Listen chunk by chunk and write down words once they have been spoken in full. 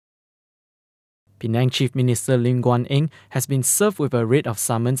Penang Chief Minister Lim Guan Eng has been served with a writ of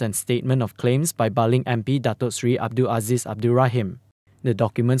summons and statement of claims by Baling MP Datuk Seri Abdul Azeez Abdul Rahim. The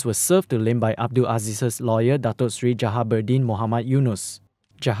documents were served to Lim by Abdul Azeez's lawyer Datuk Seri Muhammad Yunus.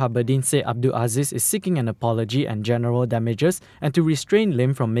 Jahaberdin said Abdul Azeez is seeking an apology and general damages and to restrain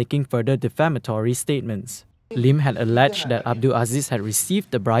Lim from making further defamatory statements. Lim had alleged that Abdul Azeez had received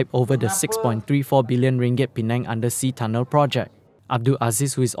the bribe over the 6.34 billion ringgit Penang undersea tunnel project. Abdul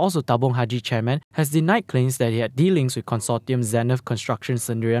Azeez, who is also Tabung Haji chairman, has denied claims that he had dealings with consortium Zenith Construction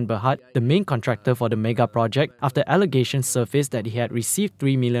Sendirian Berhad, the main contractor for the mega project, after allegations surfaced that he had received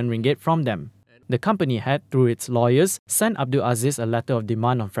 3 million ringgit from them. The company had, through its lawyers, sent Abdul Azeez a letter of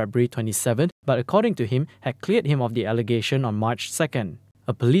demand on February 27, but according to him, had cleared him of the allegation on March 2nd.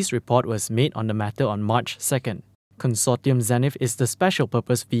 A police report was made on the matter on March 2nd. Consortium Zenith is the special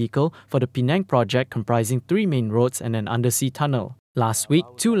purpose vehicle for the Penang project comprising 3 main roads and an undersea tunnel. Last week,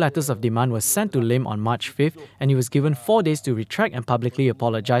 2 letters of demand were sent to Lim on March 5th, and he was given 4 days to retract and publicly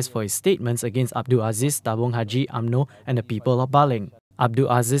apologize for his statements against Abdul Azeez, Tabung Haji, UMNO, and the people of Baling. Abdul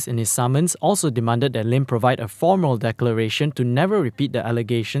Azeez, in his summons, also demanded that Lim provide a formal declaration to never repeat the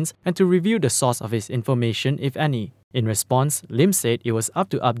allegations and to reveal the source of his information, if any. In response, Lim said it was up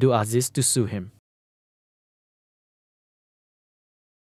to Abdul Azeez to sue him.